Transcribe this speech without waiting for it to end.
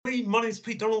my name is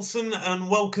Pete Donaldson and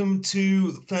welcome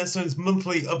to Fairstone's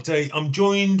monthly update. I'm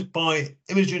joined by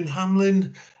Imogen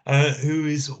Hambly, who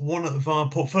is one of our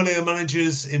portfolio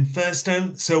managers in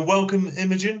Fairstone. So welcome,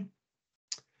 Imogen.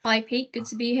 Hi, Pete. Good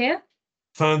to be here.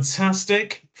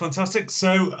 Fantastic, fantastic.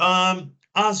 So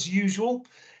as usual,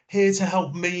 here to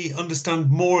help me understand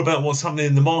more about what's happening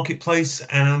in the marketplace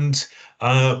and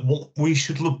what we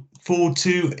should look forward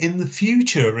to in the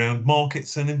future around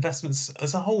markets and investments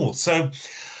as a whole. So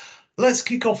let's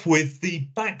kick off with the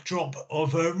backdrop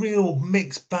of a real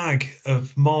mixed bag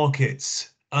of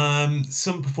markets.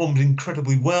 Some performed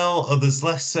incredibly well, others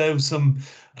less so. Some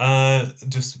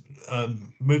just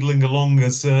moodling along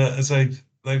as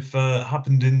they've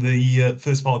happened in the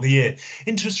first part of the year.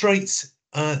 Interest rates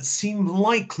seem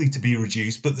likely to be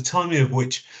reduced, but the timing of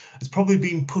which has probably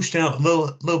been pushed out a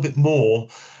little bit more.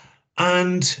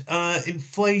 And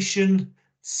inflation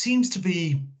seems to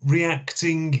be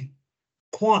reacting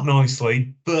quite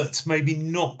nicely, but maybe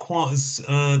not quite as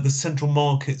the central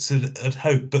markets had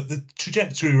hoped. But the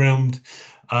trajectory around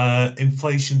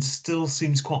inflation still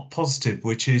seems quite positive,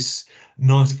 which is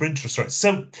nice for interest rates.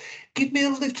 So give me a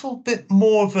little bit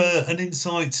more of an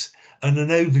insight and an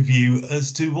overview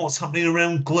as to what's happening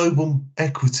around global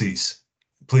equities,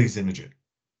 please, Imogen.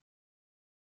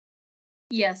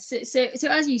 Yes, so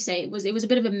as you say, it was a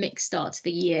bit of a mixed start to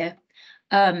the year,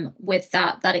 with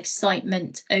that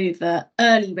excitement over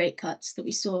early rate cuts that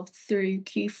we saw through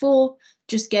Q4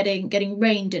 just getting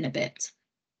reined in a bit.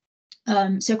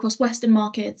 So across Western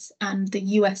markets and the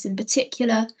US in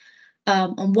particular,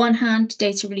 on one hand,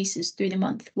 data releases through the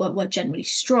month were generally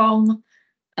strong,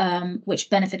 which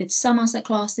benefited some asset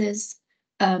classes.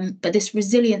 But this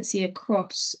resiliency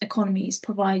across economies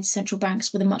provides central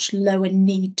banks with a much lower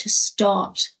need to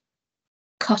start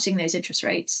cutting those interest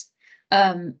rates.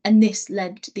 And this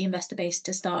led the investor base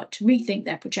to start to rethink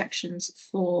their projections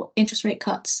for interest rate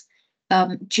cuts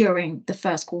during the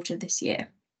first quarter of this year.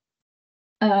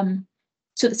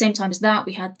 So at the same time as that,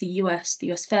 we had the US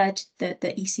Fed, the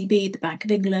ECB, the Bank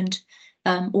of England,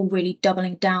 all really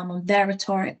doubling down on their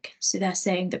rhetoric. So they're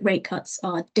saying that rate cuts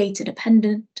are data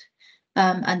dependent,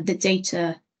 and the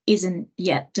data isn't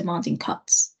yet demanding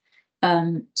cuts.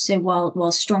 So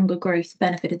while stronger growth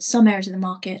benefited some areas of the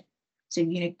market, so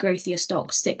growthier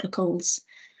stocks, cyclicals,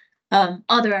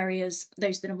 other areas,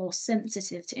 those that are more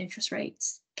sensitive to interest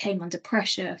rates, came under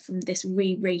pressure from this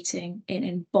re-rating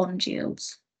in bond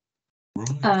yields.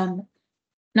 Right.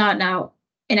 Now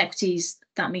in equities,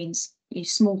 that means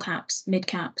small caps, mid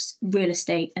caps, real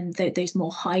estate, and those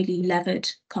more highly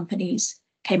levered companies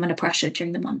came under pressure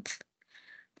during the month.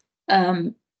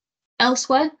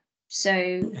 Elsewhere,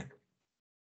 so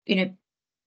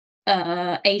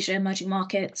Asia, emerging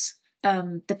markets,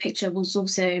 the picture was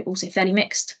also fairly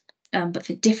mixed, but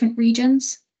for different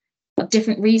regions, of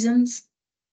different reasons.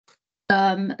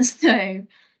 So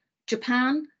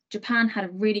Japan had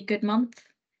a really good month.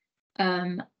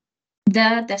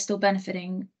 They're still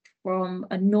benefiting from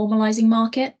a normalizing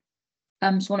market.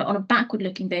 So on a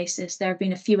backward-looking basis, there have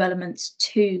been a few elements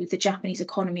to the Japanese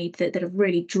economy that have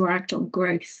really dragged on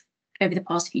growth over the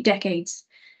past few decades,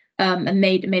 and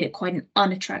made it quite an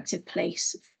unattractive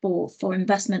place for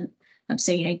investment.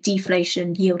 So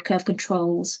deflation, yield curve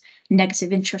controls,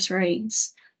 negative interest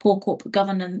rates, poor corporate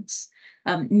governance.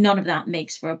 None of that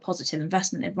makes for a positive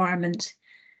investment environment.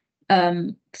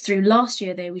 Through last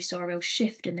year, though, we saw a real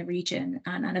shift in the region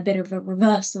and a bit of a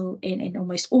reversal in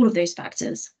almost all of those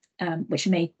factors, which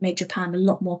made Japan a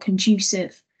lot more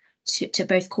conducive to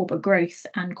both corporate growth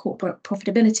and corporate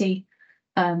profitability,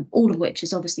 all of which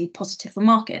is obviously positive for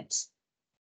markets.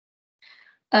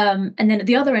 And then at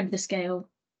the other end of the scale,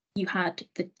 you had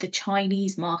the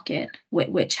Chinese market,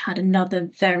 which had another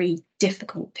very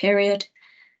difficult period.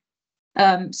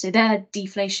 So their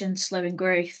deflation, slowing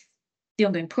growth, the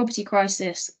ongoing property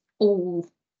crisis, all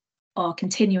are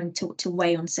continuing to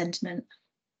weigh on sentiment.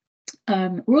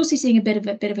 We're also seeing a bit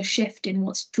of a shift in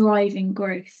what's driving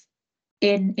growth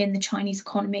in the Chinese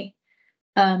economy,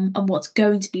 and what's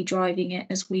going to be driving it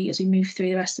as we move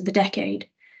through the rest of the decade.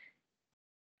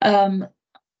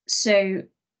 So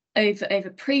over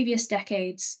previous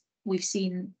decades, we've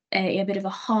seen a bit of a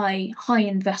high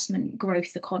investment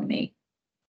growth economy.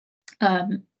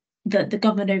 The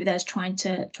government over there is trying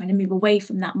to move away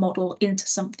from that model into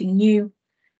something new.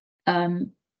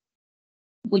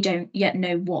 We don't yet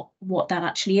know what that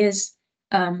actually is,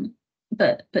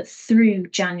 but through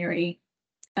January,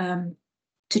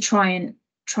 to try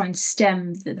and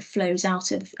stem the flows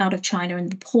out of China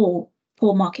and the poor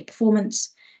market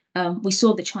performance, we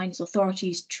saw the Chinese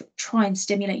authorities try and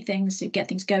stimulate things to get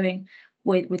things going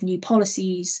with new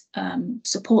policies,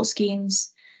 support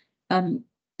schemes.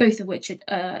 both of which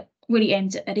are really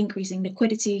aimed at increasing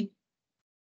liquidity,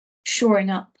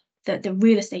 shoring up the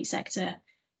real estate sector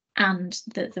and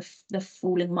the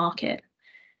falling market.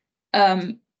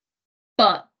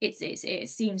 But it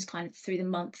seems kind of through the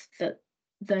month that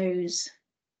those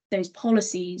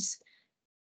policies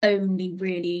only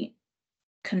really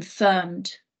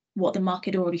confirmed what the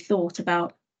market already thought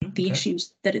about the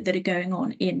issues that are going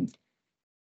on in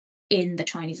the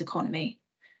Chinese economy.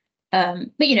 But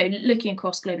looking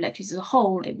across global equities as a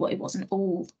whole, it wasn't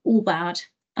all bad.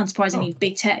 Unsurprisingly,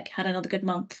 big tech had another good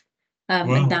month,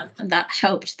 and that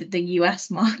helped the US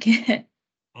market.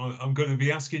 I'm going to be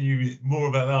asking you more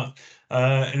about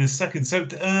that in a second. So,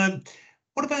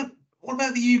 what about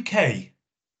the UK?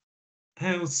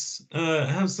 How's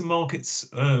the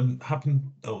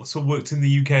worked in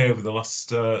the UK over the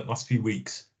last few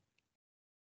weeks?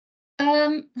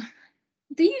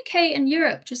 The UK and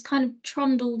Europe just kind of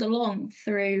trundled along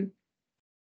through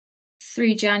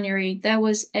January. There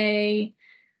was a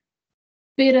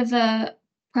bit of a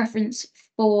preference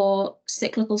for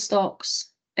cyclical stocks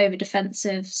over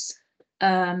defensives,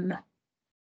 but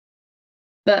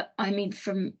I mean,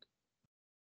 from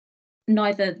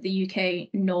neither the UK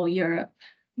nor Europe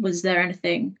was there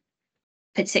anything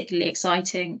particularly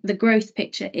exciting. The growth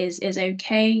picture is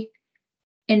okay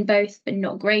in both, but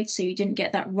not great. So you didn't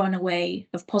get that runaway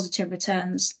of positive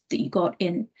returns that you got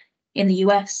in the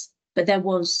US, but there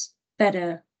was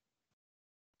better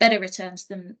returns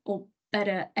than, or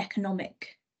better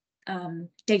economic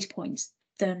data points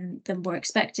than were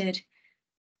expected.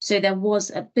 So there was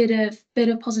a bit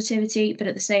of positivity, but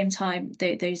at the same time,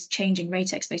 those changing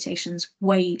rate expectations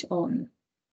weighed on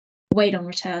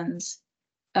returns,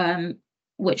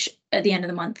 which at the end of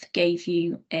the month gave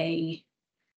you a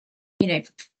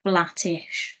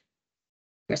flattish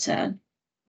return.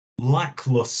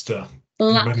 Lackluster.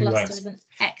 Lackluster is an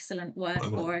excellent word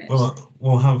for it. Well,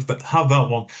 we'll have that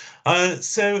one.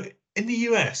 So in the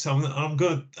US, I'm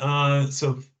going to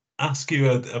sort of ask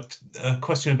you a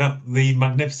question about the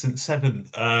Magnificent Seven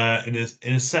in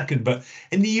a second. But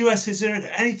in the US, is there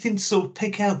anything to sort of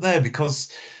pick out there?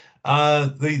 Because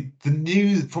the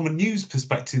news, from a news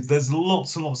perspective, there's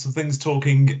lots and lots of things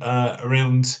talking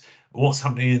around what's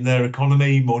happening in their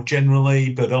economy more generally,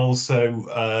 but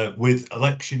also with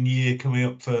election year coming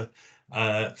up for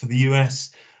the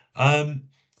US. The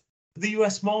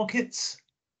US markets?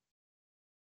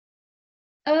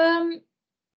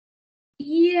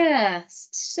 Yes.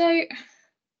 So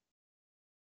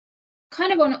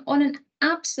kind of on an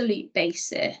absolute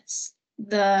basis,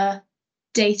 the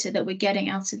data that we're getting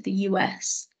out of the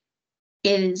US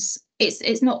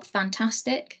it's not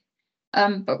fantastic,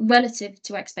 but relative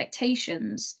to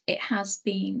expectations, it has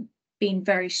been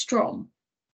very strong.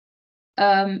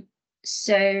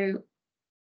 So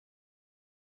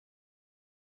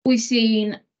we've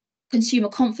seen consumer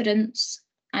confidence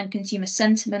and consumer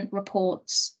sentiment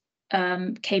reports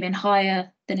came in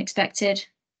higher than expected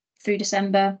through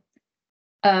December.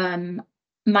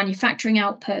 Manufacturing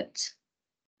output,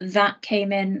 that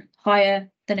came in higher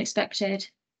than expected.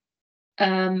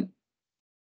 And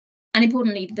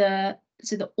importantly, the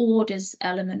orders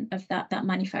element of that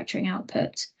manufacturing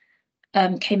output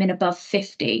came in above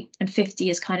 50, and 50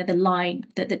 is kind of the line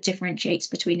that differentiates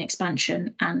between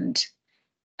expansion and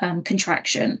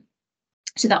contraction.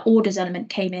 So that orders element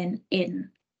came in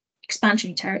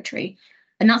expansion territory,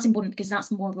 and that's important because that's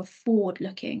more of a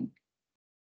forward-looking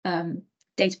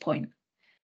data point.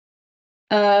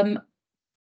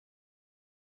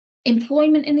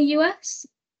 Employment in the US,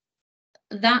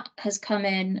 that has come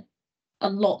in a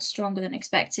lot stronger than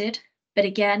expected, but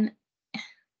again,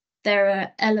 there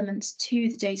are elements to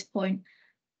the data point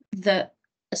that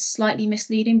are slightly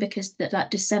misleading because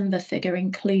that December figure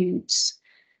includes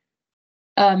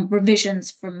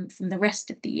revisions from the rest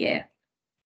of the year.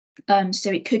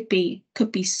 So it could be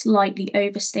slightly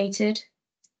overstated.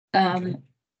 And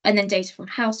then data from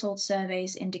household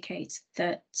surveys indicates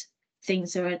that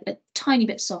things are a tiny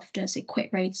bit softer. So quit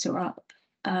rates are up,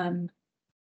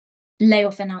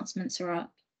 layoff announcements are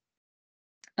up.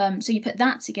 So you put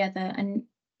that together, and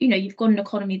you've got an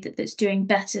economy that's doing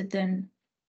better than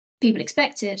people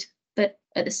expected, but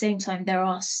at the same time, there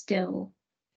are still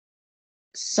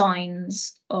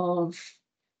signs of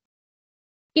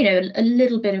a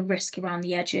little bit of risk around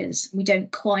the edges. We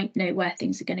don't quite know where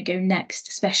things are going to go next,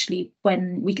 especially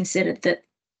when we consider that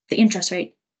the interest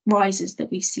rate rises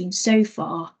that we've seen so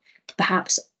far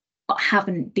perhaps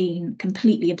haven't been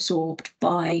completely absorbed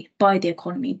by the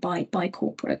economy, by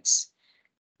corporates.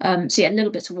 So yeah, a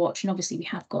little bit to watch, and obviously we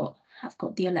have got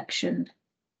the election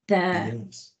there.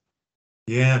 Yes.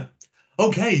 Yeah.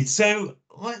 Okay, so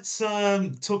let's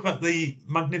talk about the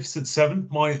Magnificent Seven,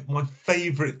 my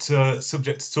favourite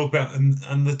subject to talk about,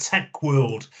 and the tech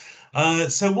world.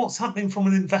 So what's happening from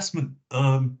an investment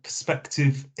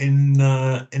perspective in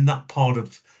that part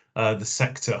of the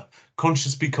sector?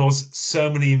 Conscious because so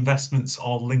many investments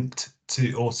are linked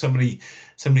to, or so many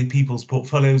people's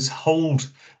portfolios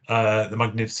hold the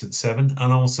Magnificent Seven,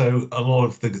 and also a lot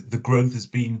of the growth has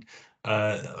been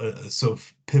sort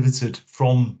of pivoted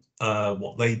from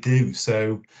what they do.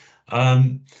 So,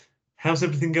 how's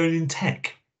everything going in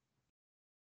tech?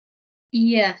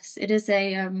 Yes, it is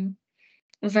a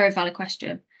very valid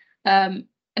question. I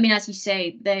mean, as you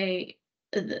say, the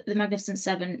Magnificent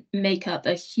Seven make up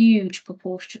a huge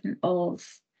proportion of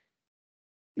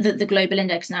the global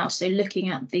index now. So looking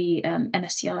at the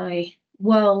MSCI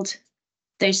World,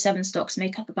 those seven stocks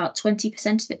make up about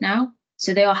 20% of it now.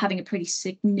 So they are having a pretty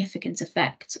significant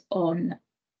effect on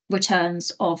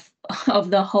returns of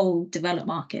the whole developed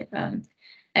market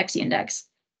equity index.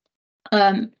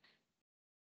 Now,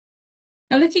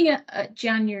 looking at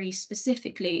January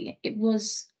specifically, it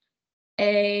was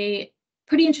a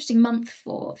pretty interesting month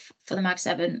for the Mag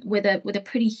 7 with a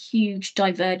pretty huge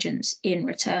divergence in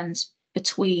returns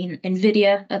between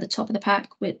Nvidia at the top of the pack,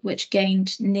 which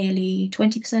gained nearly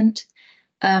 20%,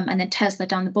 and then Tesla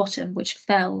down the bottom, which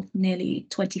fell nearly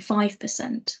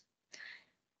 25%.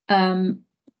 And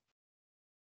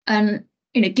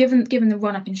given the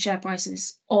run up in share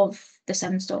prices of the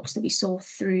seven stocks that we saw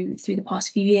through the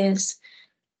past few years,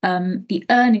 the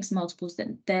earnings multiples that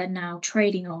they're now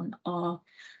trading on are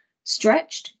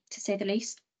stretched, to say the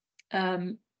least,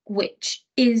 which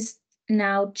is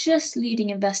now just leading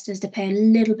investors to pay a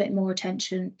little bit more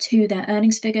attention to their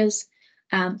earnings figures,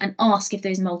 and ask if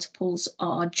those multiples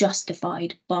are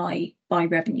justified by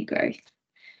revenue growth.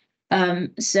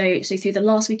 So through the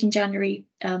last week in January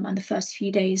and the first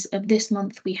few days of this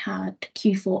month, we had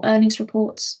Q4 earnings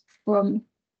reports from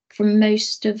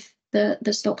most of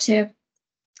the stocks here.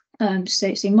 So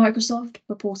Microsoft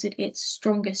reported its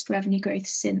strongest revenue growth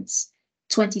since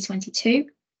 2022,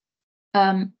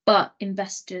 but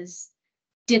investors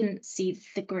didn't see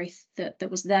the growth that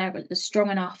was there was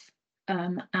strong enough,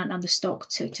 and the stock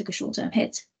took a short-term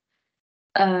hit.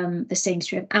 The same is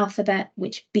true of Alphabet,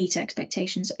 which beat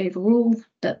expectations overall,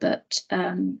 but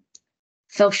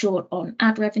fell short on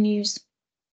ad revenues.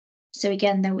 So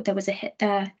again, there was a hit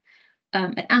there.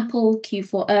 At Apple,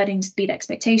 Q4 earnings beat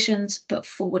expectations, but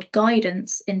forward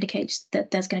guidance indicates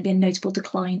that there's going to be a notable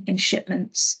decline in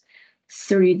shipments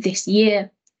through this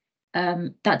year.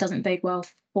 That doesn't bode well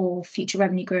for future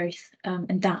revenue growth,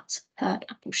 and that hurt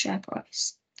Apple's share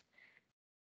price.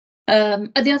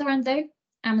 At the other end, though,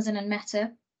 Amazon and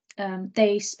Meta,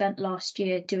 they spent last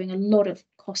year doing a lot of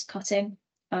cost cutting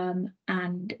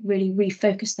and really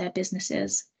refocused their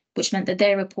businesses, which meant that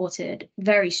they reported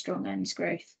very strong earnings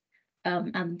growth.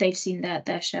 And they've seen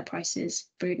their share prices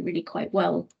really quite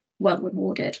well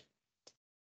rewarded.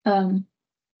 So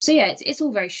yeah, it's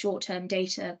all very short-term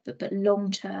data, but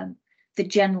long-term, the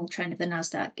general trend of the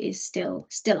Nasdaq is still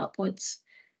upwards.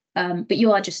 But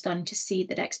you are just starting to see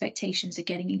that expectations are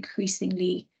getting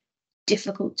increasingly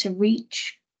difficult to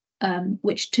reach,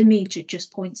 which to me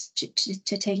just points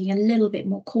to taking a little bit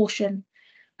more caution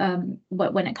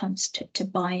when it comes to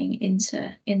buying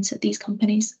into these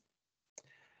companies.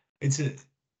 It's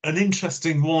an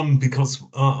interesting one because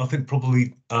I think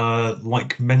probably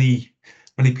like many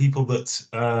people that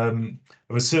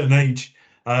of a certain age,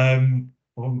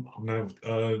 well, I'm now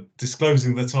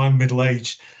disclosing that I'm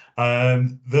middle-aged.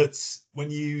 That when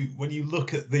you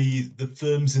look at the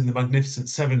firms in the Magnificent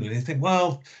Seven and you think,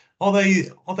 well, are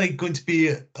they going to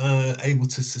be able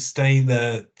to sustain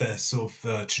their sort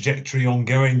of trajectory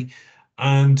ongoing?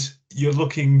 And you're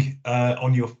looking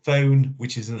on your phone,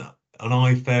 which is an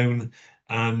iPhone,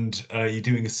 and you're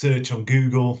doing a search on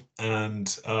Google,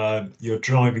 and you're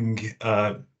driving.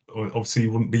 Obviously,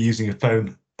 you wouldn't be using a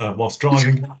phone whilst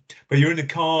driving, but you're in a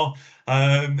car,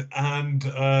 and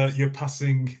you're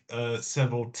passing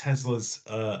several Teslas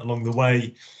along the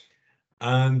way,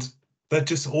 and they're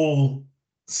just all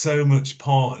so much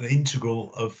part and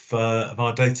integral of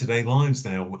our day-to-day lives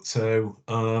now. So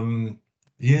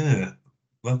yeah,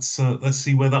 let's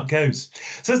see where that goes.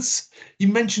 So you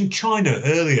mentioned China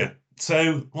earlier.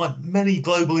 So like many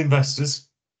global investors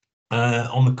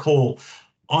on the call,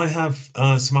 I have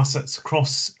some assets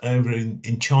across over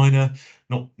in China,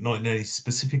 not in any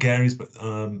specific areas, but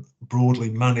broadly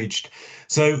managed.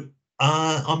 So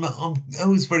I'm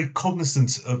always very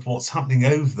cognizant of what's happening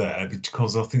over there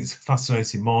because I think it's a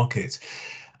fascinating market.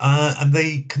 and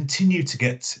they continue to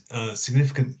get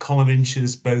significant column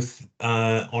inches, both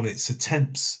on its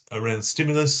attempts around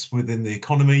stimulus within the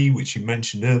economy, which you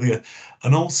mentioned earlier,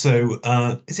 and also,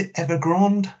 is it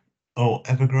Evergrande or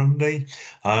Evergrande?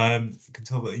 You can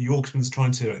tell that a Yorkshireman's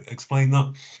trying to explain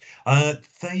that.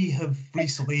 They have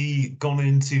recently gone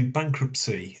into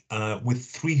bankruptcy with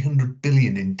 300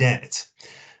 billion in debt.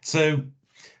 So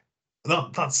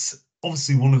that's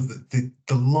obviously one of the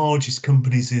largest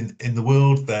companies in the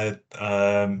world. They're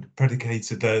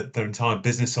predicated their entire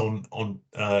business on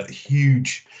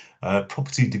huge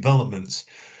property developments.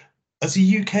 As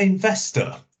a UK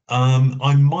investor,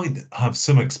 I might have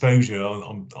some exposure.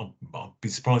 I'll be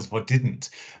surprised if I didn't.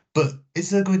 But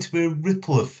is there going to be a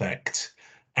ripple effect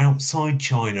outside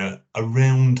China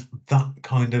around that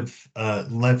kind of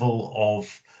level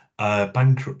of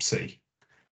bankruptcy?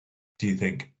 Do you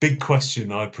think? Big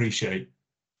question, I appreciate.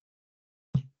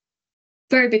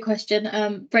 Very big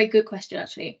question. Very good question,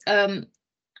 actually.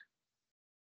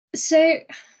 So,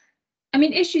 I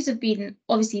mean, issues have been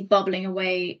obviously bubbling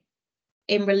away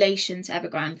in relation to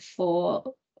Evergrande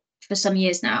for some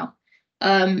years now.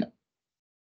 So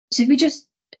if we just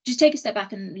take a step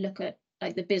back and look at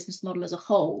like the business model as a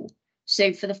whole.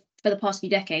 So for the past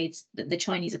few decades, the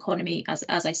Chinese economy, as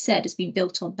I said, has been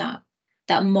built on that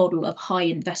model of high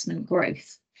investment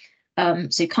growth.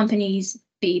 So companies,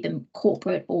 be them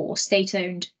corporate or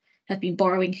state-owned, have been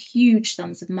borrowing huge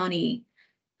sums of money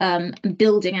and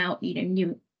building out,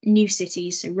 new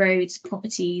cities, so roads,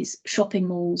 properties, shopping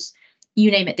malls, you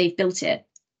name it, they've built it,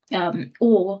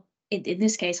 or in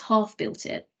this case, half built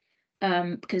it,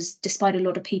 because despite a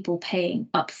lot of people paying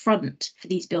upfront for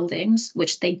these buildings,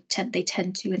 which they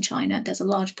tend to in China, there's a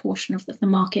large portion of the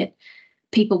market,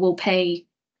 people will pay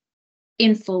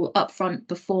in full upfront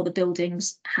before the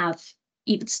buildings have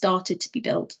even started to be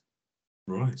built.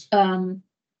 Right.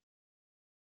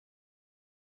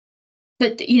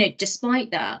 But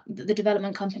despite that, the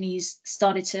development companies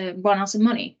started to run out of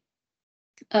money.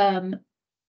 And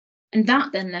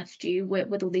that then left you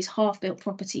with all these half-built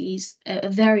properties, a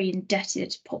very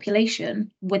indebted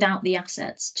population without the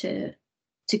assets to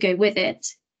go with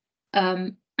it,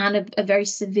 and a very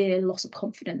severe loss of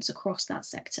confidence across that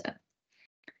sector.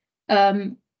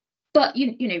 But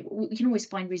we can always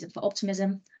find reason for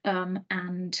optimism,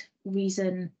 and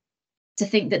reason to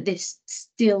think that this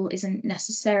still isn't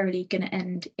necessarily going to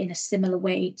end in a similar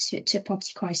way to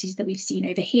property crises that we've seen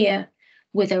over here,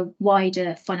 with a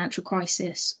wider financial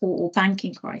crisis or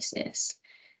banking crisis.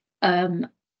 And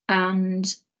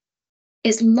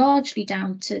it's largely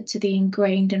down to the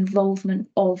ingrained involvement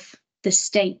of the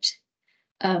state,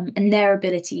 and their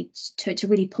ability to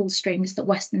really pull strings that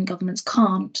Western governments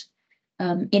can't,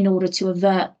 in order to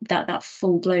avert that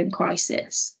full-blown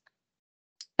crisis.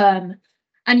 And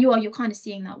you're kind of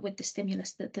seeing that with the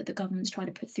stimulus that the government's trying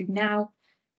to put through now.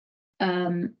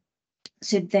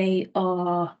 So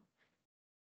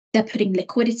they're putting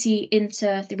liquidity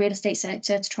into the real estate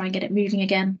sector to try and get it moving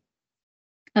again.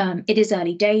 It is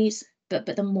early days, but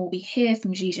the more we hear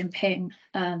from Xi Jinping,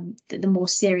 the more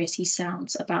serious he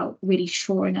sounds about really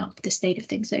shoring up the state of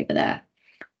things over there.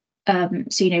 So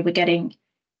we're getting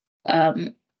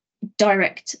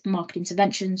direct market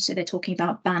interventions. So they're talking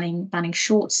about banning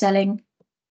short selling,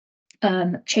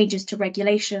 changes to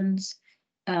regulations,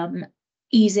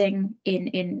 easing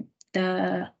in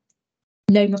the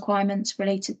loan requirements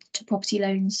related to property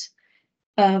loans.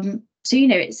 So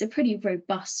it's a pretty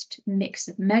robust mix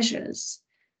of measures,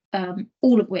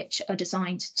 all of which are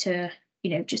designed to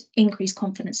just increase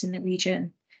confidence in the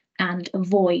region and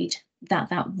avoid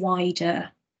that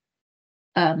wider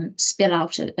spill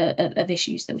out of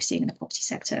issues that we're seeing in the property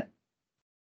sector.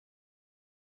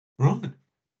 Right.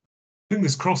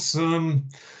 Fingers crossed.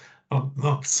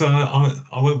 That's I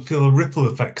won't feel a ripple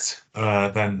effect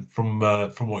then from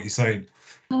what you're saying.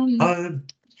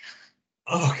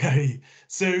 Okay,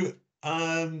 so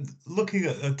looking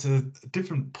at a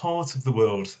different part of the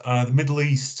world, the Middle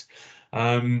East.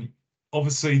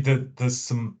 Obviously, there's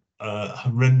some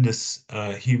horrendous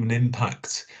human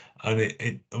impact, and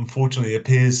it unfortunately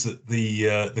appears that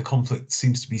the conflict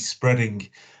seems to be spreading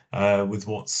with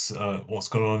what's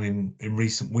gone on in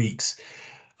recent weeks.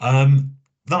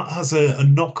 That has a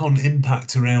knock-on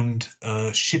impact around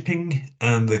shipping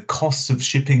and the cost of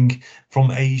shipping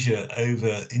from Asia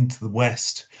over into the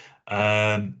West.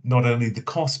 Not only the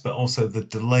cost, but also the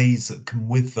delays that come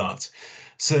with that.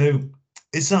 So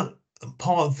is that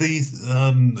part of the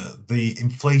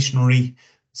inflationary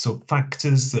sort of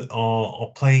factors that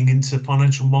are playing into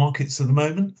financial markets at the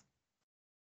moment?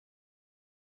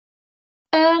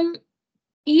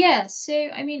 Yeah, so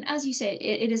I mean, as you say,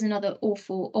 it is another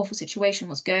awful situation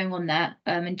what's going on there.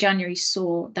 And January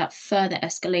saw that further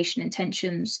escalation in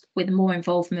tensions with more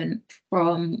involvement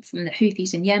from the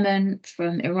Houthis in Yemen,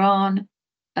 from Iran,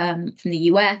 from the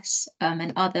US,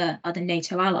 and other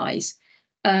NATO allies.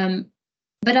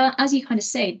 But as you kind of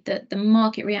say, the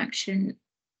market reaction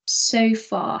so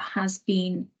far has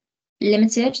been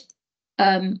limited.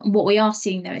 What we are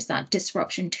seeing though is that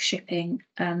disruption to shipping,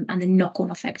 and the knock-on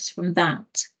effects from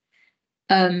that.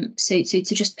 So to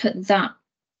just put that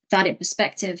in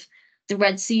perspective, the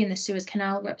Red Sea and the Suez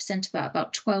Canal represent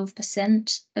about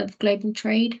 12% of global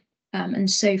trade.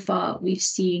 And so far we've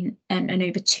seen an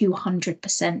over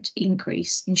 200%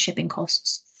 increase in shipping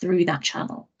costs through that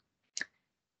channel.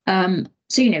 So,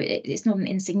 it's not an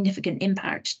insignificant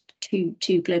impact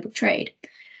to global trade.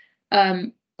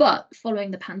 But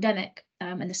following the pandemic,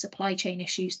 and the supply chain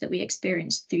issues that we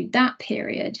experienced through that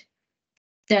period,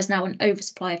 there's now an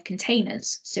oversupply of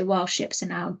containers. So while ships are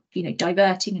now,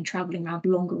 diverting and traveling around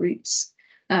longer routes,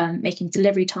 making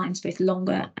delivery times both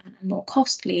longer and more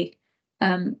costly,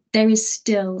 there is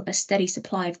still a steady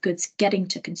supply of goods getting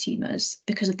to consumers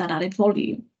because of that added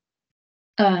volume.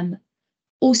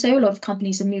 Also, a lot of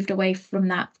companies have moved away from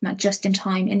that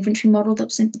just-in-time inventory model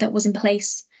that was in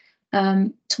place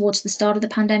towards the start of the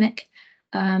pandemic,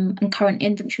 and current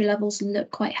inventory levels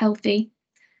look quite healthy.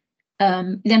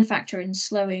 Then factor in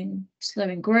slowing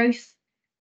growth,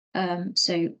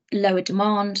 so lower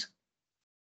demand.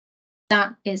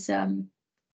 That is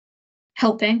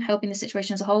helping the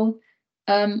situation as a whole.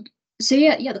 So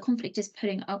the conflict is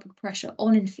putting upward pressure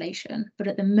on inflation, but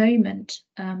at the moment,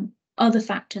 other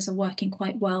factors are working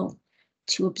quite well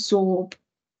to absorb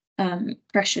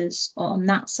pressures on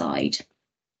that side.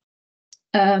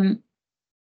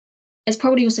 It's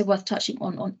probably also worth touching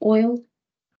on oil,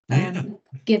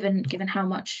 given how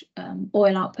much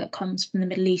oil output comes from the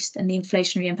Middle East and the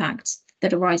inflationary impacts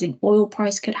that a rising oil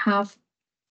price could have.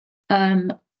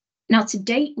 Now, to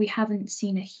date, we haven't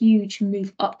seen a huge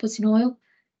move upwards in oil.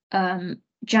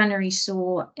 January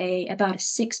saw about a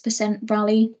 6%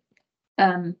 rally,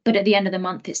 but at the end of the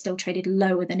month, it still traded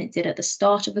lower than it did at the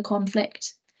start of the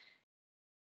conflict.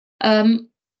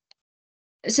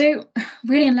 So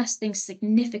really, unless things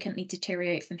significantly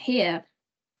deteriorate from here,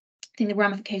 I think the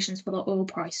ramifications for the oil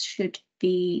price should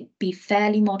be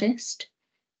fairly modest.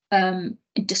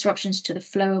 Disruptions to the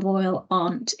flow of oil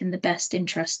aren't in the best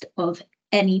interest of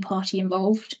any party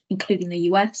involved, including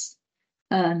the US.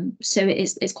 So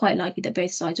it's quite likely that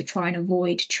both sides will try and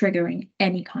avoid triggering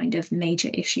any kind of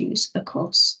major issues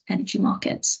across energy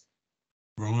markets.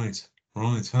 Right,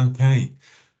 okay.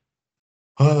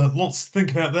 Lots to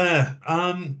think about there.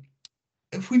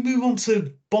 If we move on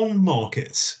to bond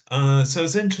markets, so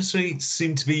as interest rates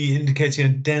seem to be indicating a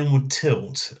downward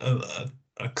tilt,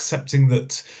 accepting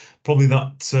that probably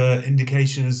that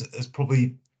indication has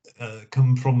probably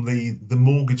come from the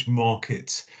mortgage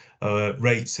market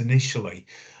rates initially.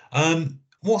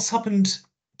 What's happened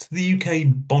to the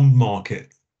UK bond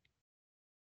market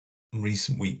in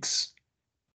recent weeks?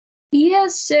 Yeah,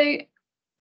 so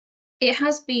it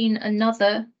has been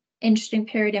another interesting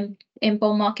period in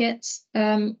bond markets,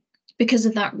 because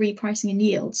of that repricing in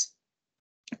yields.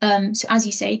 So as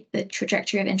you say, the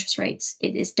trajectory of interest rates,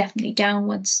 it is definitely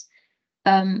downwards.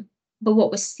 But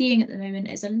what we're seeing at the moment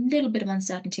is a little bit of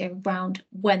uncertainty around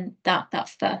when that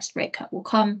first rate cut will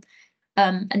come,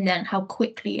 and then how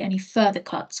quickly any further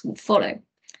cuts will follow.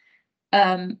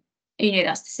 That's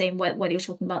the same whether you're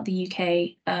talking about the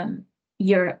UK,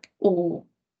 Europe, or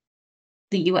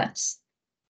the US.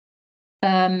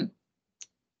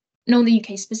 Now, in the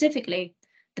UK specifically,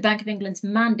 the Bank of England's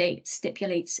mandate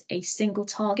stipulates a single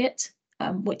target,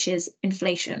 which is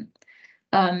inflation.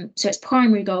 So its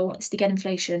primary goal is to get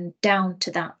inflation down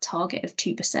to that target of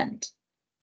 2%.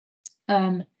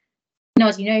 Now,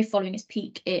 as you know, following its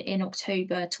peak in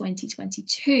October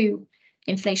 2022,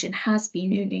 inflation has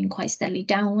been moving quite steadily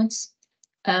downwards.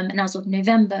 And as of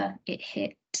November, it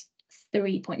hit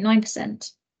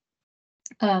 3.9%.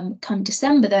 Come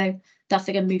December, though, that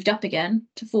figure moved up again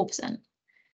to 4%.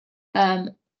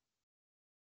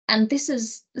 And this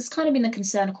has kind of been the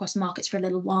concern across markets for a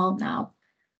little while now.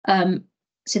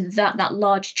 So that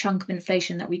large chunk of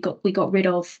inflation that we got rid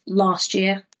of last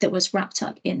year, that was wrapped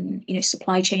up in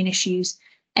supply chain issues,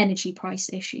 energy price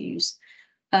issues.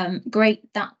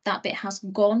 Great, that bit has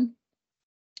gone.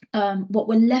 What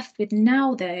we're left with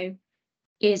now, though,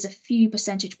 is a few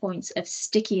percentage points of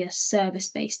stickier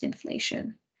service-based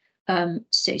inflation.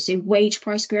 So wage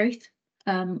price growth.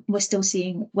 We're still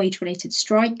seeing wage-related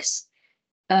strikes,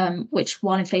 which,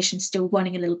 while inflation is still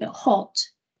running a little bit hot,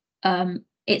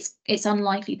 it's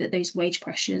unlikely that those wage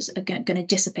pressures are going to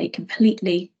dissipate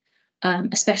completely,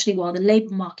 especially while the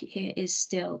labour market here is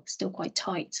still quite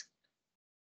tight.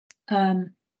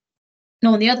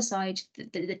 Now, on the other side,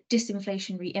 the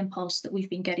disinflationary impulse that we've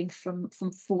been getting from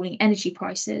falling energy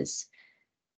prices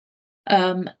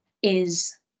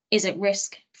is at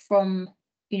risk from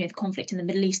the conflict in the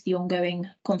Middle East, the ongoing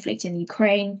conflict in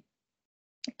Ukraine.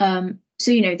 So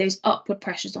those upward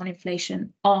pressures on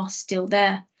inflation are still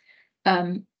there.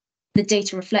 The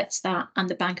data reflects that, and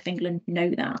the Bank of England know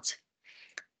that.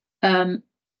 Now,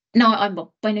 I'm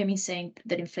by no means saying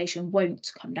that inflation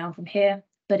won't come down from here,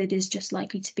 but it is just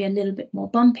likely to be a little bit more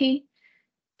bumpy.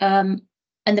 And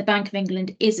the Bank of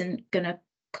England isn't going to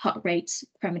cut rates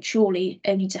prematurely,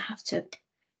 only to have to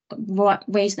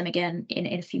raise them again in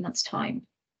a few months' time.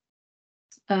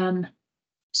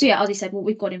 So yeah, as I said, what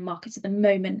we've got in markets at the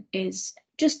moment is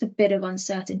just a bit of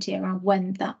uncertainty around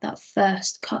when that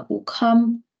first cut will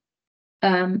come.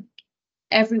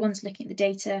 Everyone's looking at the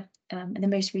data, and the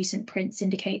most recent prints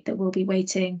indicate that we'll be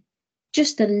waiting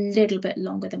just a little bit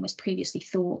longer than was previously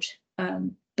thought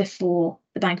before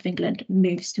the Bank of England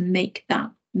moves to make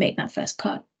that first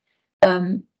cut.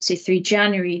 So through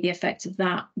January, the effect of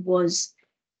that was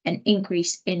an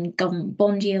increase in government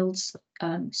bond yields,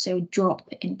 so a drop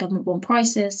in government bond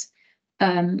prices,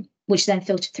 which then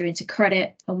filtered through into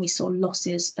credit, and we saw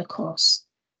losses across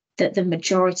the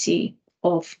majority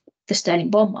of the sterling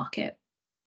bond market.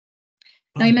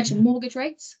 Now, you mentioned mortgage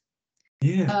rates.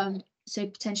 Yeah. So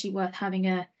potentially worth having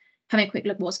a quick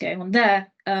look at what's going on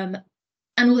there. And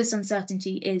all this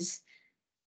uncertainty is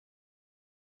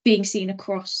being seen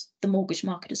across the mortgage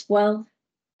market as well.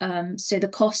 So the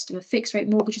cost of a fixed rate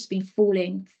mortgage has been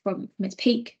falling from its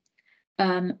peak,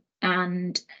 and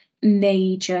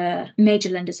major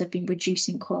lenders have been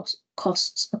reducing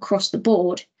costs across the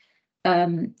board,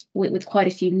 with quite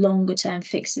a few longer term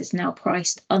fixes now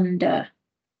priced under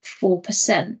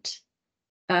 4%.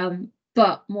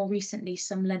 But more recently,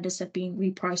 some lenders have been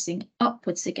repricing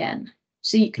upwards again.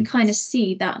 So you can kind of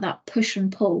see that push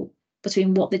and pull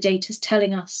between what the data is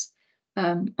telling us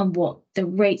and what the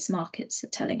rates markets are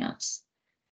telling us.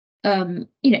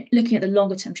 Looking at the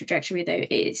longer term trajectory, though,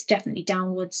 it's definitely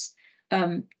downwards,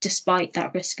 despite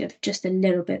that risk of just a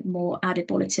little bit more added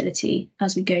volatility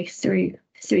as we go through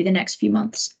the next few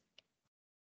months.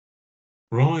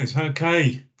 Right.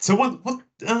 Okay. So what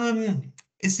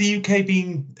is the UK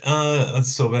being a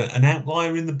sort of an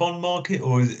outlier in the bond market,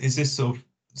 or is this sort of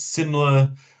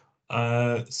similar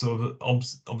sort of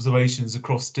observations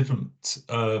across different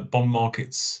bond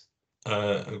markets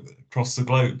across the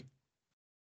globe?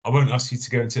 I won't ask you to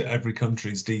go into every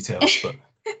country's details, but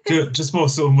just more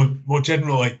sort of more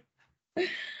generally.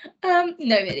 No,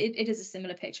 it is a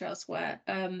similar picture elsewhere.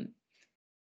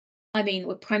 I mean,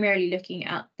 we're primarily looking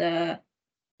at the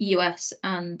US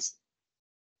and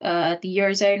the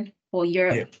Eurozone, or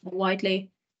Europe more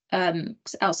widely.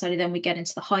 Outside of them, we get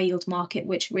into the high yield market,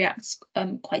 which reacts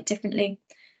quite differently.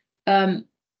 But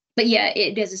yeah,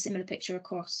 it is a similar picture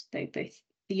across both the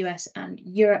US and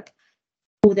Europe,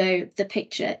 although the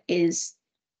picture is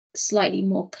slightly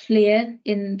more clear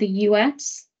in the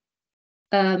US.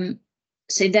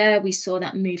 So there we saw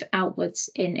that move outwards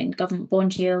in government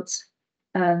bond yields.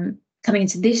 Coming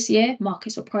into this year,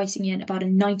 markets were pricing in about a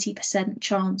 90%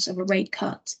 chance of a rate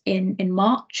cut in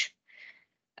March.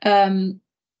 And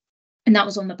that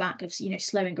was on the back of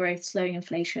slowing growth, slowing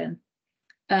inflation,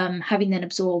 having then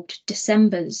absorbed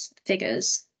December's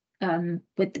figures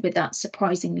with that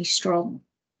surprisingly strong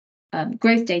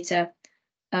growth data.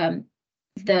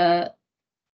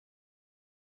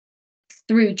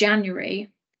 Through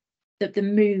January, the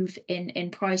move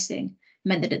in pricing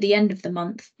meant that at the end of the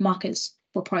month, markets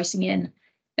were pricing in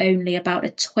only about a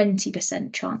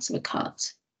 20% chance of a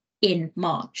cut in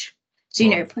March. So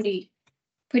a pretty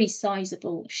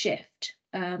sizable shift.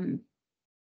 And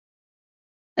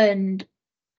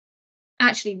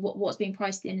actually, what's being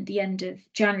priced in at the end of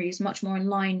January is much more in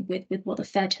line with what the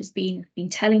Fed has been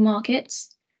telling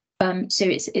markets. So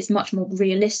it's much more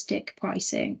realistic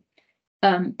pricing.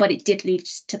 But it did lead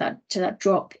to that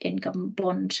drop in government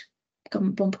bond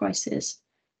prices.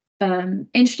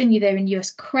 Interestingly, though, in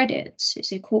US credit, so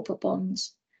corporate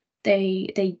bonds,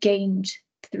 they gained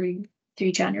through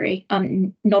January.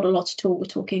 Not a lot at all. We're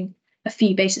talking a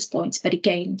few basis points, but a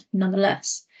gain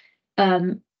nonetheless.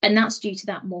 And that's due to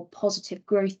that more positive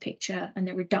growth picture and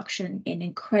the reduction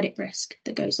in credit risk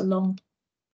that goes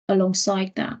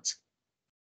alongside that.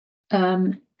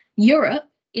 Europe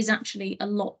is actually a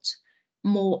lot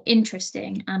more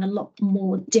interesting and a lot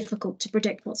more difficult to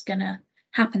predict what's going to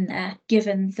happen there,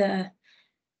 given the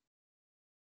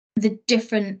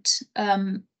different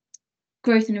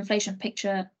growth and inflation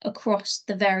picture across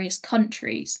the various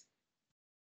countries.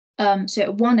 So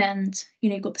at one end,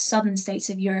 you've got the southern states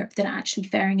of Europe that are actually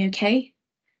faring okay.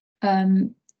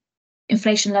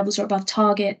 Inflation levels are above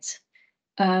target,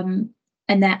 and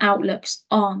their outlooks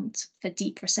aren't for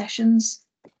deep recessions.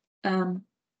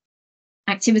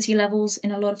 Activity levels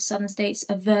in a lot of southern states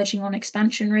are verging on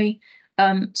expansionary.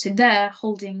 So they're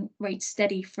holding rates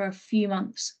steady for a few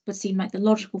months would seem like the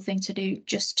logical thing to do,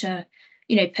 just to,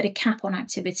 put a cap on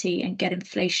activity and get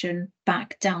inflation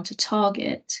back down to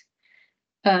target.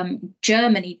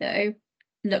 Germany, though,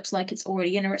 looks like it's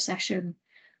already in a recession.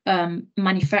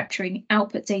 Manufacturing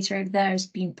output data over there has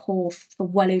been poor for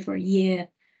well over a year.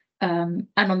 And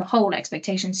on the whole,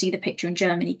 expectations see the picture in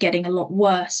Germany getting a lot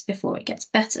worse before it gets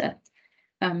better.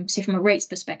 So from a rates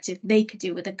perspective, they could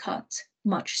do with a cut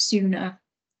much sooner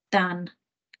than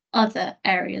other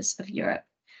areas of Europe.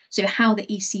 So how the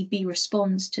ECB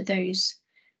responds to those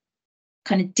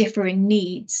kind of differing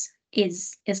needs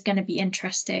is going to be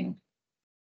interesting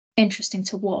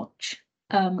to watch.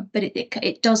 But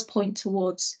it does point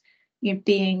towards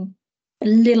being a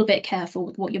little bit careful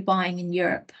with what you're buying in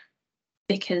Europe,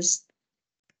 because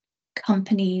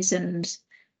companies and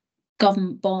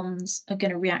government bonds are going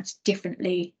to react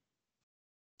differently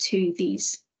to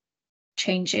these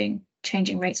changing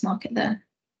rates market there.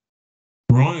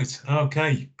 Right.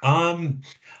 Okay. I'm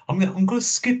going to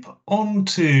skip on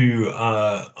to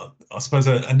I suppose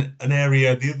an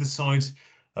area the other side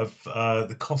of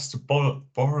the cost of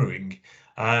borrowing,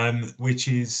 which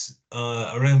is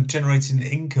around generating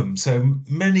income. So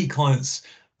many clients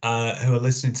who are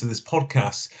listening to this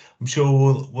podcast, I'm sure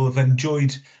will have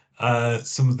enjoyed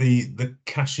some of the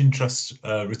cash interest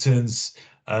returns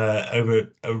over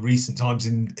recent times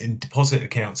in deposit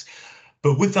accounts.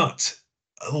 But with that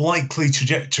likely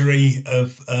trajectory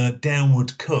of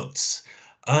downward cuts,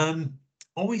 are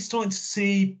we starting to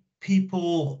see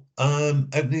people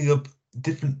opening up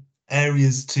different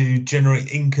areas to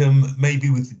generate income,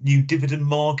 maybe with new dividend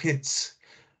markets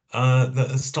that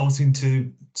are starting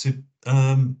to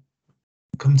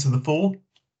come to the fore?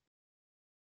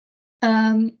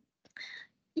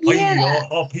 Yeah.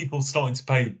 Are people starting to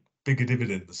pay bigger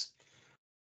dividends?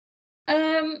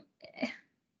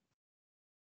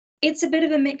 It's a bit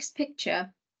of a mixed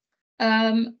picture.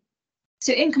 So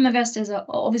income investors are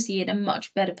obviously in a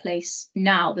much better place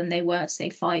now than they were,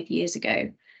 say, 5 years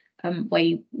ago, where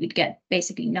you would get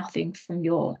basically nothing from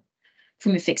your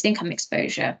fixed income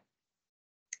exposure.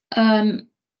 But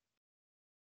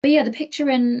yeah, the picture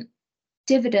in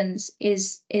dividends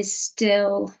is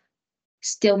still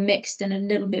mixed and a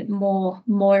little bit more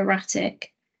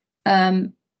erratic.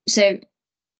 So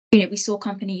we saw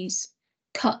companies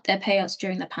cut their payouts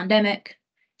during the pandemic.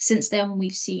 Since then,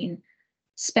 we've seen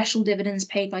special dividends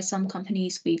paid by some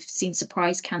companies. We've seen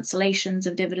surprise cancellations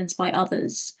of dividends by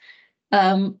others.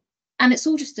 And it's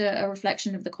all just a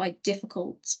reflection of the quite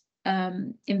difficult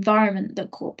environment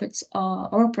that corporates are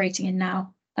operating in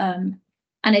now. And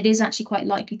it is actually quite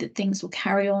likely that things will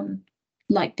carry on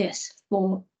like this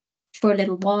for a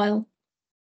little while.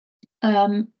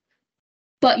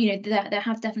 But there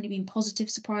have definitely been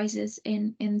positive surprises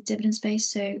in the dividend space.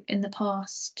 So in the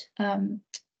past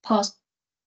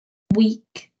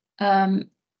week,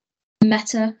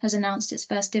 Meta has announced its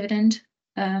first dividend,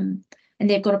 and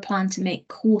they've got a plan to make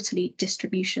quarterly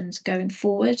distributions going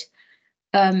forward.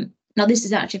 Now this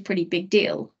is actually a pretty big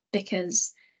deal,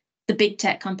 because the big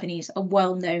tech companies are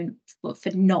well known for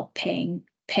not paying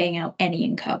out any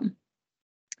income.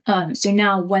 So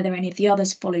now whether any of the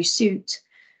others follow suit,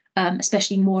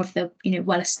 especially more of the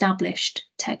well-established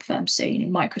tech firms, so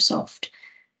Microsoft,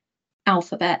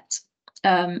 Alphabet,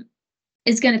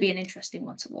 is going to be an interesting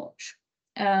one to watch.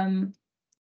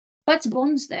 Back to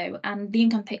bonds though, and the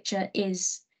income picture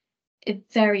is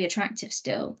very attractive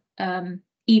still,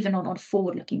 even on a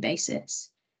forward-looking basis.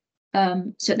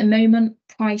 So at the moment,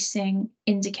 pricing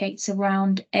indicates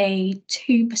around a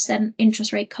 2%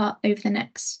 interest rate cut over the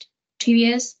next 2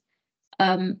 years.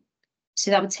 So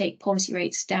that would take policy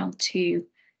rates down to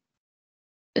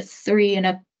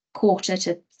 3.25%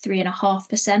 to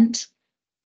 3.5%.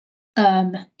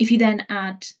 If you then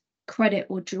add credit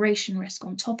or duration risk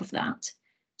on top of that,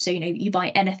 so you buy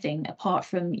anything apart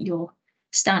from your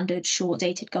standard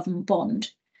short-dated government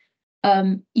bond,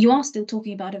 you are still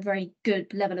talking about a very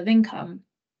good level of income,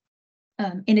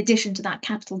 in addition to that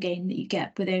capital gain that you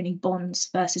get with owning bonds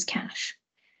versus cash.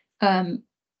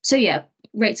 So yeah,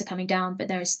 rates are coming down, but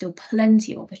there is still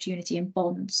plenty of opportunity in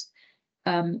bonds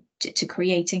to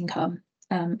create income,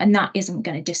 and that isn't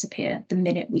going to disappear the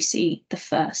minute we see the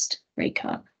first rate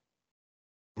cut.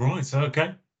 Right.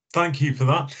 Okay. Thank you for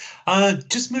that.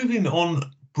 Just moving on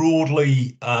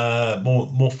broadly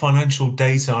more financial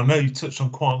data. I know you touched on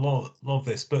quite a lot of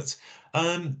this, but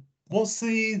was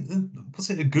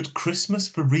it a good Christmas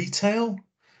for retail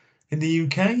in the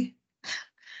UK?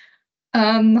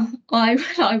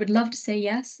 I would love to say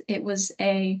yes. It was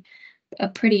a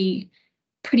pretty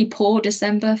poor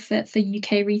December for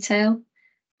UK retail.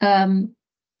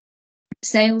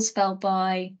 Sales fell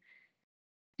by, I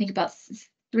think, about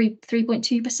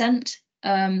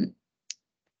 3.2%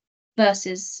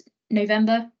 versus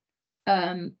November,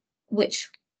 which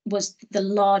was the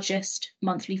largest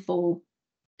monthly fall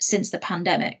since the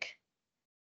pandemic.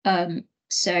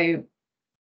 So,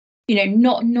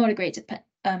 not a great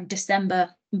December.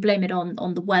 Blame it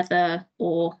on the weather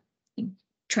or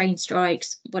train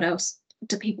strikes. What else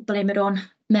do people blame it on?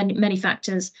 Many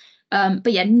factors.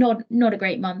 But yeah, not a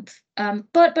great month.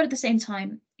 But at the same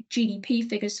time, GDP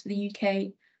figures for the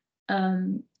UK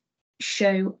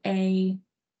show a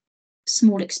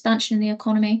small expansion in the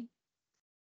economy,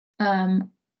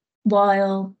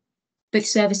 while both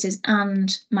services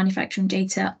and manufacturing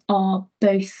data are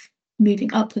both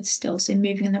moving upwards still, so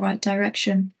moving in the right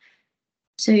direction.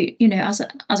 So, as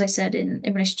I said in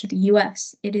relation to the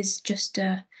US, it is just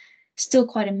still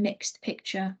quite a mixed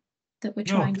picture that we're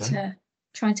trying to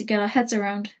get our heads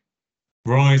around.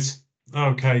 Right.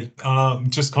 Okay. I'm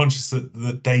just conscious that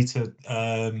the data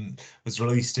was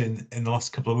released in the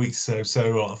last couple of weeks, so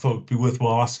I thought it'd be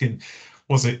worthwhile asking,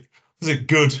 was it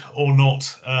good or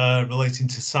not relating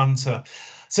to Santa?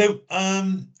 So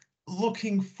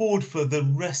looking forward for the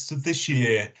rest of this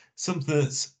year, something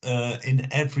that's in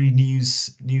every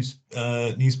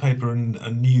newspaper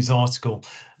and news article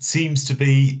seems to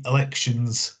be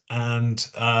elections, and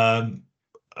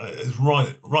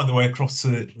right the way across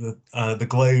the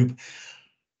globe.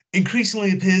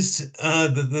 Increasingly appears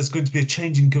that there's going to be a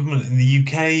change in government in the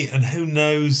UK, and who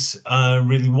knows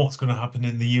really what's going to happen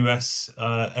in the US.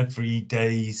 Every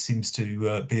day seems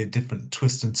to be a different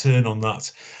twist and turn on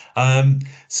that.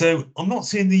 So I'm not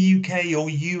seeing the UK or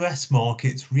US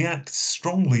markets react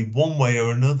strongly one way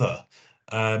or another.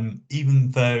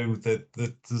 Even though the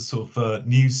sort of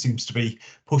news seems to be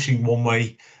pushing one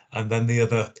way and then the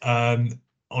other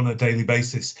on a daily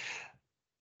basis.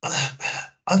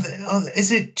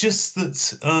 Is it just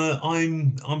that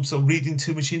I'm sort of reading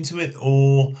too much into it,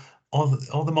 or are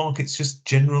the markets just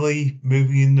generally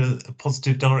moving in a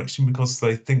positive direction because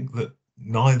they think that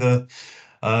neither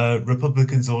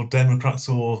Republicans or Democrats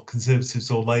or Conservatives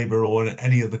or Labour or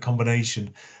any other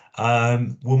combination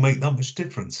will make that much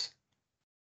difference?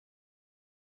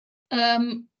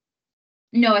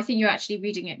 No, I think you're actually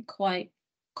reading it quite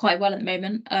well at the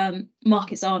moment.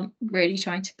 Markets aren't really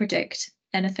trying to predict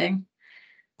anything.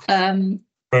 Fair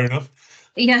enough.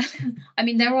 Yeah, I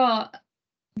mean, there are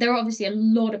obviously a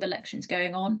lot of elections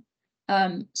going on,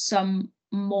 some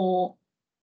more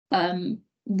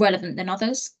relevant than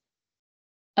others.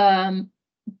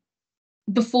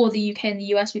 Before the UK and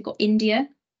the US, we've got India.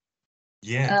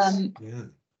 Yes.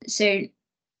 So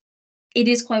it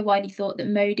is quite widely thought that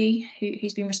Modi,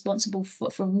 who's been responsible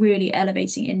for really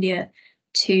elevating India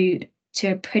to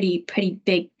a pretty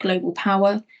big global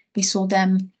power. We saw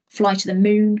them fly to the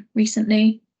moon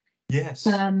recently. Yes.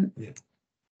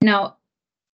 Now,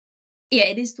 yeah,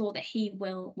 it is thought that he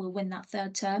will win that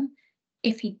third term.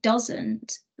 If he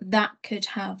doesn't, that could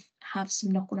have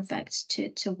some knock-on effects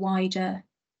to wider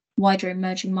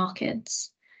emerging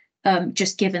markets,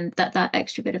 just given that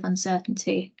extra bit of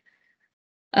uncertainty.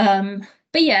 But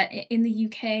yeah, in the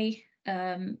UK,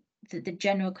 the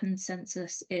general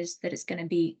consensus is that it's going to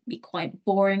be quite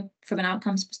boring from an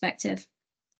outcomes perspective.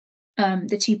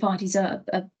 The two parties are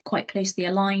quite closely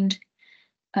aligned,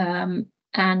 and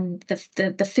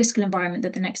the fiscal environment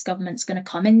that the next government's going to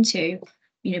come into,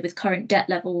 with current debt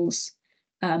levels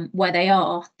where they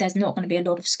are, there's not going to be a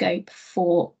lot of scope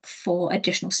for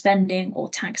additional spending or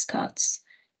tax cuts.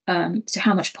 So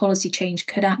how much policy change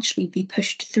could actually be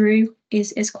pushed through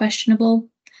is questionable.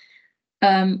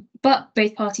 But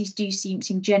both parties do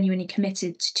seem genuinely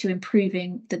committed to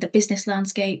improving the business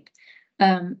landscape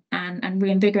and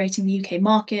reinvigorating the UK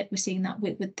market. We're seeing that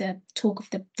with the talk of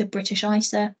the British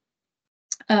ISA.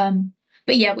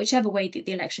 But yeah, whichever way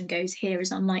the election goes here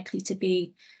is unlikely to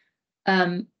be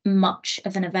much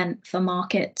of an event for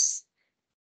markets.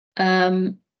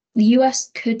 The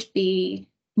US could be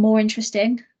more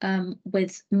interesting,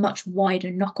 with much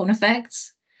wider knock-on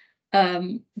effects.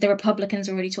 The Republicans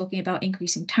are already talking about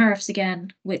increasing tariffs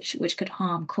again, which could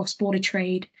harm cross-border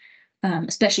trade,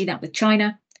 especially that with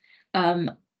China.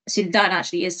 So that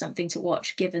actually is something to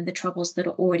watch, given the troubles that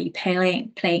are already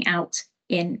playing out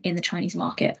in the Chinese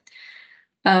market.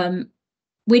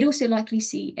 We'd also likely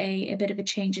see a bit of a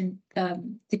change in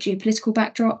the geopolitical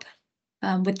backdrop,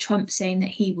 with Trump saying that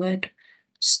he would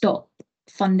stop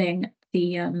funding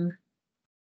the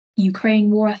Ukraine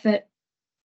war effort.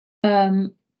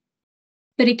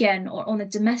 But again, on a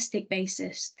domestic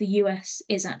basis, the US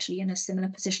is actually in a similar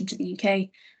position to the UK.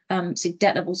 So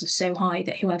debt levels are so high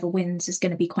that whoever wins is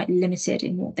going to be quite limited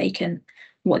in what they can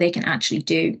actually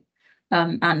do.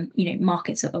 And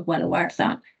markets are well aware of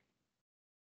that.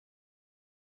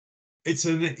 It's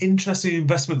an interesting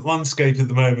investment landscape at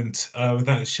the moment,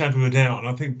 without a shadow of a doubt, and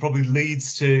I think probably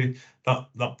leads to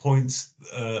that point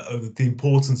of the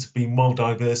importance of being well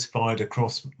diversified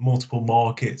across multiple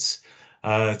markets,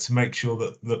 to make sure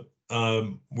that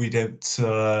we don't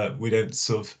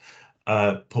sort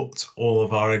of put all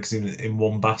of our eggs in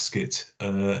one basket,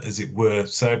 as it were.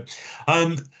 So,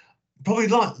 probably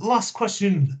last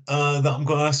question that I'm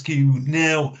going to ask you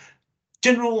now.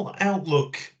 General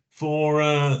outlook for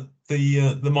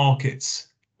the markets: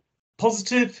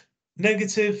 positive,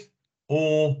 negative,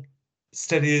 or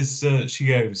steady as she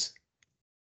goes?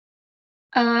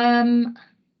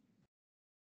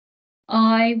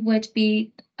 I would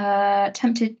be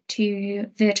tempted to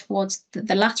veer towards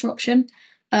the latter option.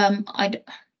 I'd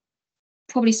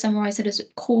probably summarize it as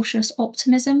cautious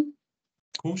optimism.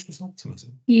 Cautious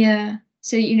optimism. Yeah.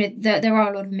 So, there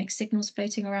are a lot of mixed signals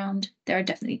floating around. There are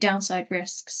definitely downside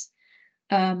risks.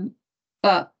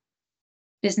 But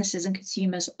businesses and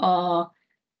consumers are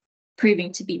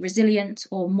proving to be resilient,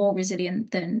 or more resilient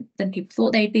than people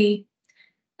thought they'd be.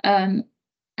 And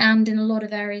in a lot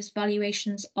of areas,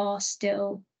 valuations are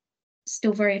still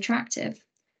very attractive,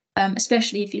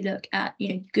 especially if you look at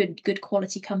good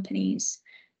quality companies,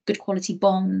 good quality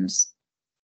bonds.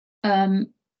 And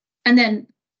then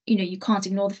you can't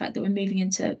ignore the fact that we're moving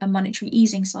into a monetary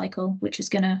easing cycle, which is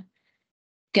gonna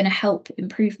help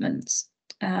improvements.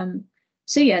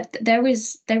 So yeah, there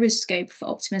is scope for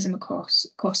optimism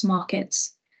across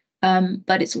markets,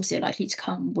 but it's also likely to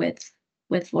come with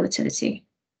volatility.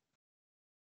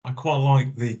 I quite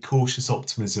like the cautious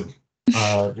optimism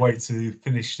way to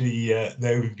finish the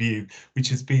overview, which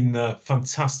has been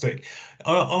fantastic.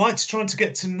 I like to try to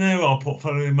get to know our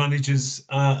portfolio managers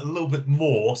a little bit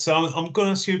more. So I'm going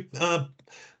to ask you a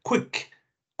quick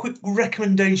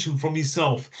recommendation from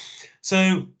yourself.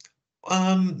 So,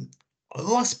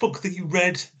 last book that you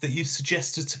read that you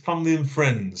suggested to family and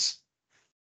friends?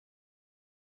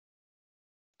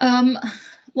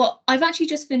 Well, I've actually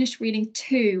just finished reading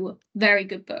two very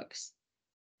good books.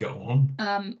 Go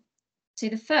on. So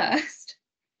the first,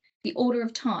 The Order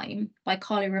of Time by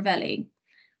Carlo Rovelli,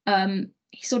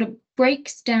 he sort of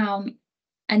breaks down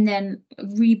and then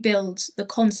rebuilds the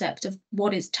concept of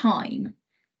what is time,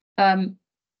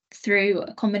 through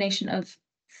a combination of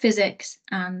physics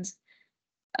and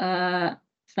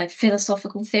like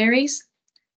philosophical theories.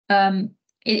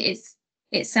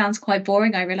 It sounds quite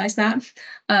boring, I realize that,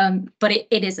 but it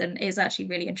isn't. It's actually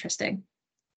really interesting.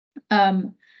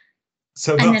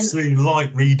 So that's the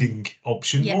light reading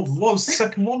option. Yes. What was the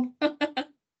second one?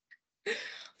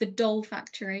 The Doll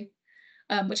Factory,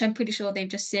 which I'm pretty sure they've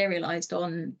just serialized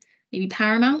on maybe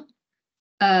Paramount.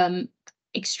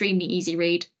 Extremely easy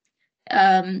read.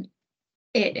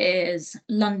 It is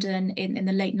London in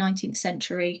the late 19th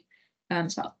century.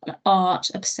 It's about art,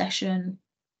 obsession.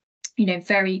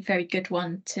 Very, very good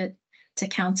one to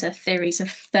counter theories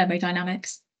of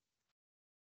thermodynamics.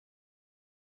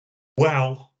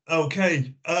 Wow.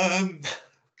 Okay.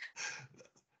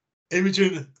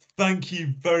 Imogen, thank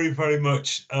you very, very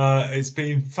much. It's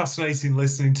been fascinating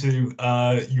listening to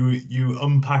you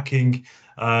unpacking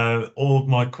all of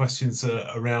my questions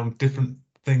around different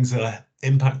things that are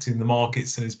impacting the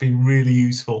markets, and it's been really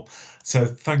useful. So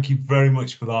thank you very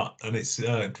much for that, and it's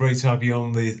great to have you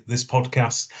on this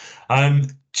podcast.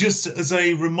 Just as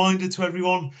a reminder to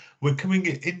everyone, we're coming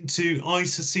into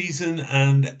ISA season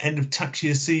and end of tax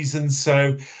year season,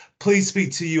 so please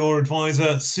speak to your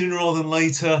advisor sooner rather than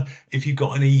later if you've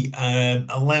got any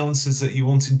allowances that you're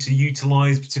wanting to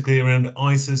utilise, particularly around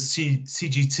ISAs,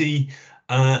 CGT,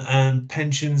 and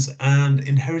pensions and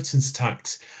inheritance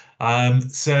tax.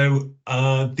 So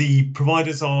the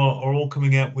providers are all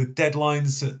coming out with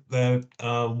deadlines that they're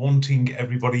wanting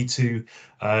everybody to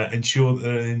ensure that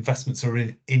their investments are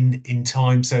in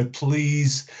time. So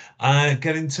please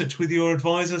get in touch with your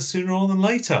advisor sooner rather than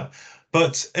later.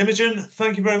 But Imogen,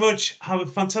 thank you very much. Have a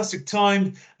fantastic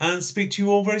time and speak to you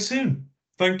all very soon.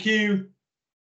 Thank you.